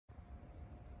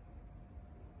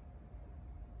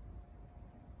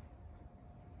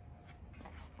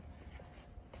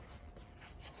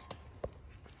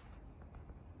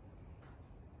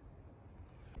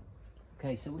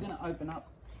Okay, so we're going to open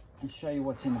up and show you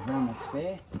what's in the Braumach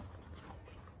spare.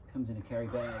 Comes in a carry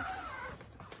bag.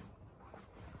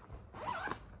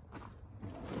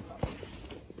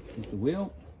 Here's the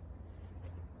wheel.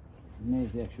 And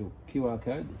there's the actual QR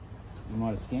code that you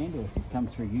might have scanned, or if it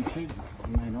comes through YouTube,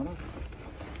 you may not have.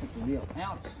 Take the wheel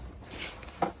out.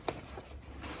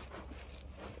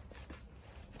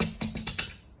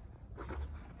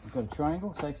 We've got a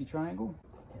triangle, safety triangle.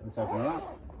 Let's open it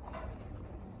up.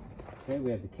 Okay,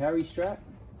 we have the carry strap.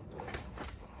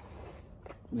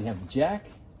 We have the jack.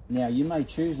 Now you may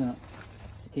choose to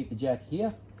keep the jack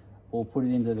here or put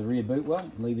it into the rear boot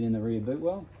well, leave it in the rear boot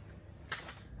well.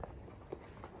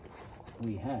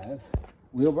 We have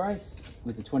wheel brace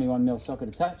with the 21mm socket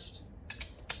attached.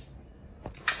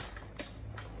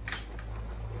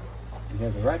 We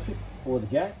have the ratchet for the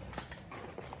jack.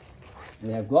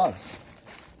 We have gloves.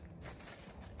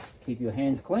 Keep your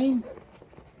hands clean.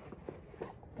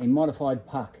 A modified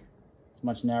puck. It's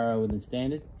much narrower than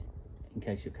standard in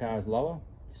case your car is lower.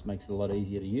 Just makes it a lot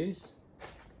easier to use.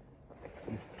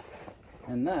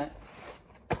 And that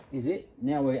is it.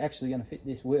 Now we're actually going to fit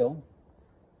this wheel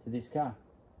to this car.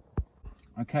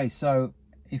 Okay, so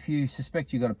if you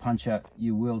suspect you've got a puncture,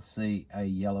 you will see a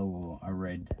yellow or a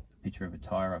red picture of a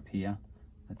tyre up here.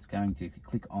 That's going to, if you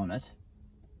click on it,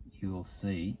 you will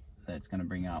see that it's going to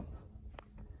bring up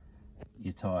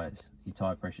your tyres, your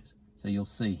tyre pressures. So you'll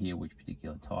see here which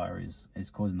particular tyre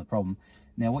is causing the problem.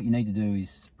 Now what you need to do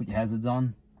is put your hazards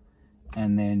on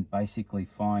and then basically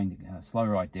find, slow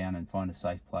right down and find a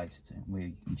safe place where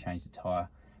you can change the tyre.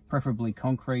 Preferably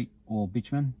concrete or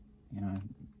bitumen, you know,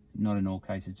 not in all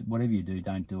cases. Whatever you do,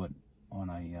 don't do it on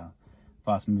a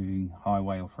fast moving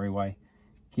highway or freeway.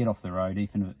 Get off the road,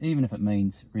 even if it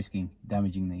means risking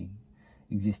damaging the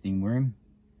existing rim.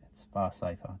 It's far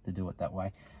safer to do it that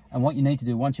way. And what you need to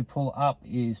do once you pull up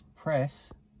is press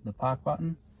the park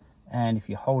button, and if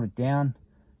you hold it down,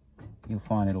 you'll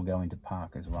find it'll go into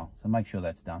park as well. So make sure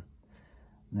that's done.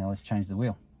 Now let's change the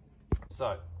wheel.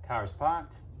 So, car is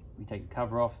parked. We take the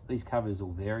cover off. These covers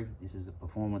will vary. This is a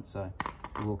performance, so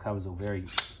the wheel covers will vary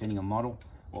depending on model.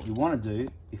 What we want to do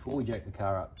before we jack the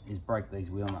car up is break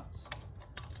these wheel nuts.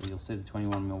 So you'll see the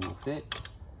 21mm will fit.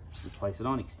 We place it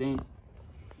on, extend,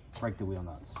 break the wheel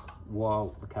nuts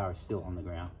while the car is still on the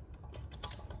ground.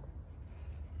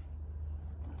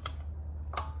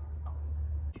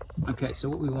 Okay, so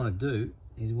what we want to do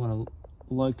is we want to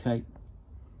locate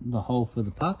the hole for the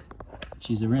puck,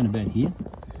 which is around about here.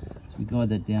 So we guide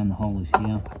that down, the hole is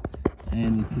here,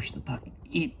 and we push the puck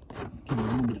in. Give it a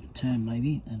little bit of a turn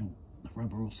maybe, and the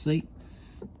rubber will seat.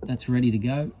 That's ready to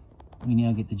go. We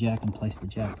now get the jack and place the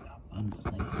jack up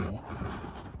underneath there.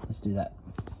 Let's do that.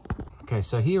 Okay,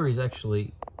 so here is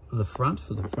actually the front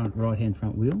for the front right-hand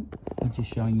front wheel. I'm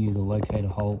just showing you the locator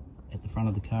hole at the front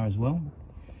of the car as well.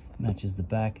 Matches the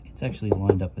back. It's actually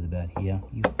lined up at about here.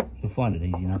 You'll find it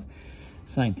easy enough.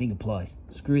 Same thing applies.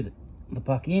 Screw the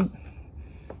puck in,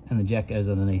 and the jack goes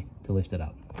underneath to lift it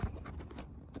up.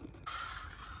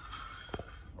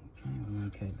 Okay, we'll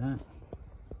locate that.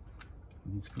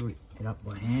 And screw it up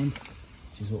by hand,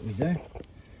 which is what we do.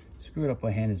 Screw it up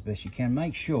by hand as best you can.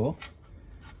 Make sure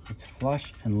it's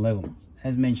flush and level.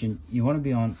 As mentioned, you want to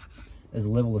be on as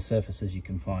level a surface as you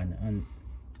can find, and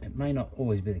it may not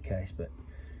always be the case, but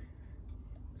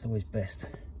it's always best.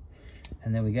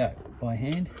 And there we go, by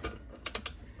hand.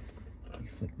 You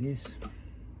flick this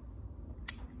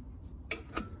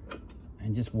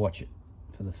and just watch it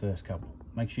for the first couple.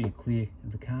 Make sure you're clear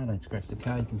of the car, don't scratch the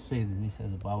car. You can see that this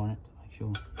has a bow in it. Make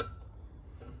sure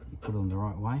you put it on the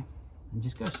right way, and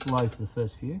just go slow for the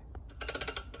first few.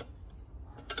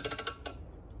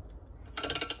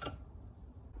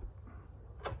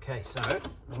 Okay, so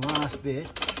the last bit,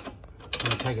 I'm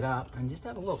going to take it up and just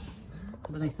have a look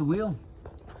underneath the wheel.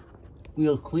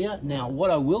 Wheel's clear. Now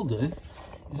what I will do is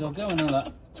I'll go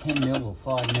another 10mm or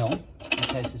 5mm in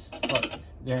case there's a slight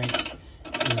variance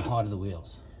in the height of the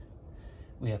wheels.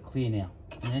 We are clear now,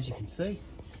 and as you can see,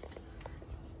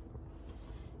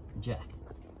 the jack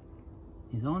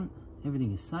is on.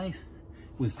 Everything is safe.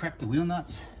 We've cracked the wheel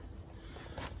nuts.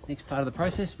 Next part of the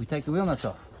process, we take the wheel nuts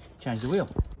off, change the wheel.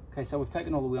 Okay, so we've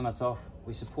taken all the wheel nuts off.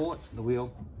 We support the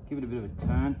wheel, give it a bit of a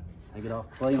turn, take it off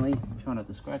cleanly, try not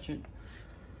to scratch it.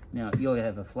 Now you'll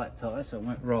have a flat tyre, so it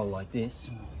won't roll like this.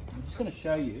 I'm just going to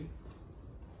show you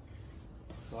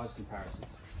size comparison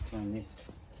between this.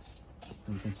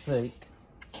 And you can see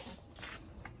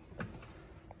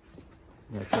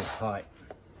the actual height.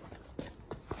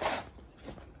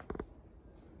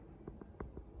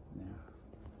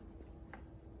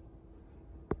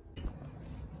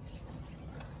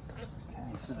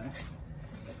 So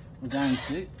we're going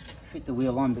to fit the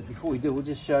wheel on, but before we do, we'll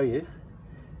just show you.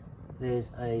 There's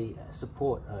a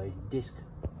support, a disc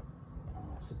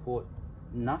support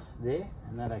nut there,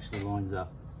 and that actually lines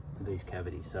up with these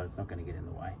cavities, so it's not going to get in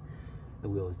the way. The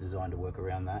wheel is designed to work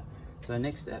around that. So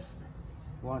next step,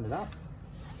 wind it up,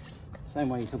 same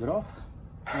way you took it off,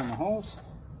 on the holes,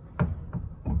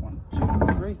 1,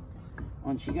 2, 3,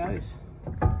 on she goes.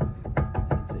 You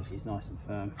can see she's nice and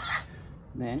firm.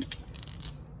 Then,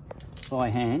 by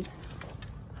hand,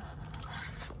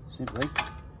 simply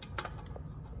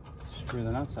screw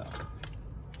the nuts up,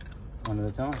 one at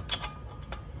a time.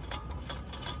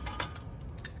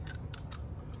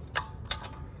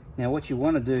 Now what you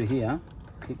want to do here,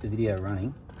 keep the video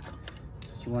running,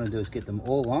 what you want to do is get them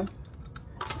all on.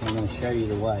 And I'm going to show you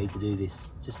the way to do this,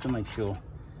 just to make sure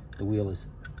the wheel is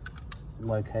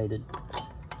located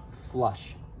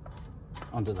flush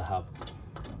onto the hub.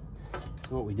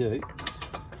 So what we do,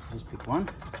 just pick one.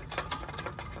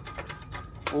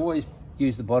 Always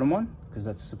use the bottom one, because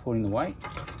that's supporting the weight.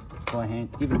 By hand,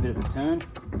 give it a bit of a turn,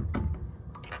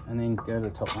 and then go to the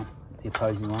top one, the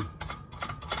opposing one.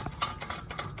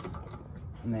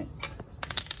 And then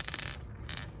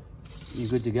you're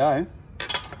good to go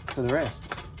for the rest.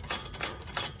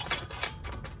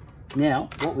 Now,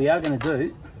 what we are going to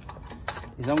do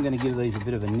is I'm going to give these a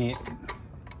bit of a nip.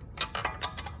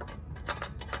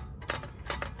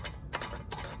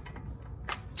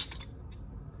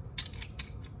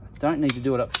 Don't need to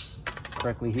do it up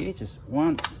correctly here, just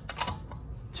 1,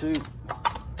 2,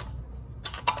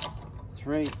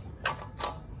 3,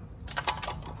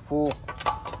 4,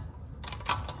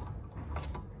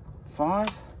 5,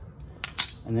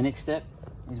 and the next step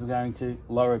is we're going to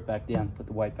lower it back down, put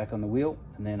the weight back on the wheel,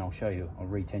 and then I'll show you, I'll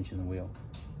retension the wheel.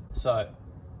 So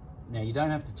now you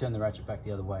don't have to turn the ratchet back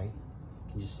the other way,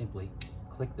 you can just simply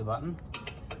click the button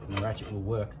and the ratchet will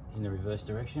work in the reverse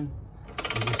direction,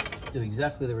 and just do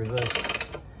exactly the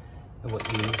reverse of what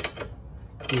you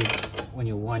did when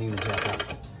you're winding the jack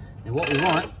up. Now what we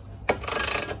want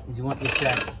is you want this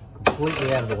jack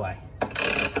completely out of the way.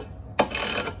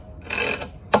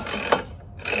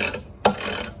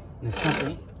 And there's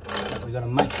something that we've got to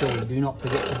make sure we do not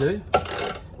forget to do,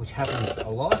 which happens a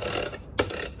lot,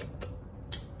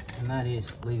 and that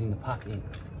is leaving the puck in.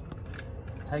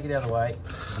 So take it out of the way,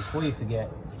 before you forget,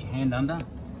 put your hand under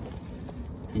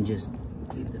and just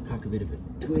give the puck a bit of a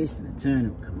twist and a turn, it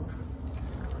will come off.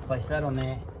 Place that on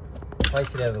there,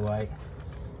 place it out of the way.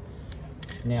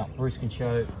 Now Bruce can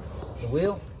show the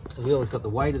wheel. The wheel has got the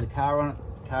weight of the car on it,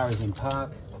 the car is in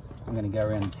park. I'm going to go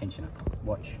around and tension it.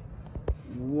 Watch.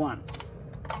 1,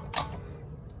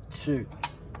 2,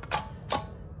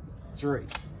 3,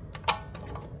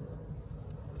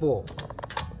 4,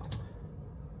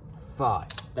 5.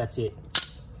 That's it.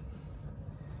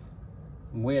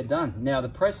 And we're done. Now the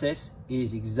process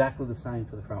is exactly the same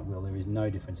for the front wheel. There is no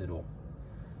difference at all.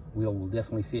 Wheel will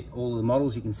definitely fit all of the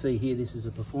models. You can see here this is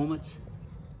a performance.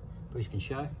 Bruce can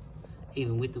show,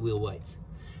 even with the wheel weights.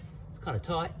 It's kind of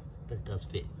tight, but it does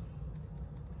fit.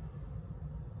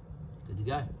 Good to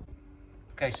go.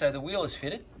 Okay, so the wheel is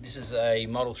fitted. This is a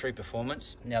Model 3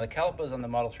 Performance. Now the calipers on the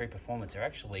Model 3 Performance are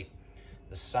actually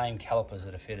the same calipers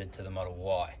that are fitted to the Model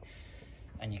Y.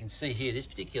 And you can see here, this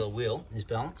particular wheel is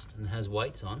balanced and has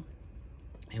weights on.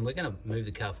 And we're going to move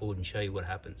the car forward and show you what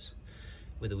happens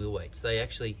with the wheel weights. They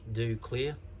actually do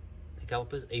clear the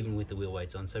calipers even with the wheel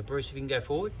weights on. So Bruce, if you can go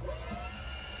forward.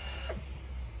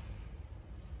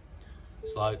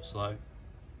 Slow, slow.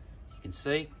 You can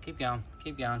see, keep going,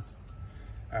 keep going.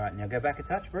 All right, now go back a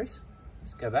touch, Bruce.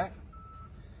 Just go back.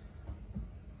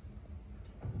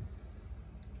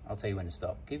 I'll tell you when to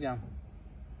stop. Keep going.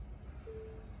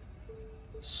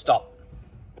 Stop.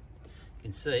 You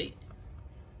can see,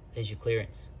 there's your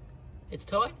clearance. It's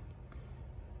tight,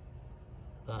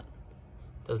 but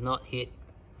does not hit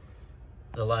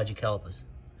the larger calipers.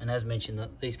 And as mentioned,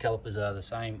 these calipers are the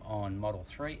same on Model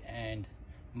 3 and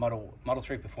Model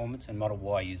 3 Performance, and Model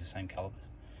Y use the same calipers.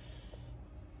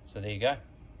 So there you go.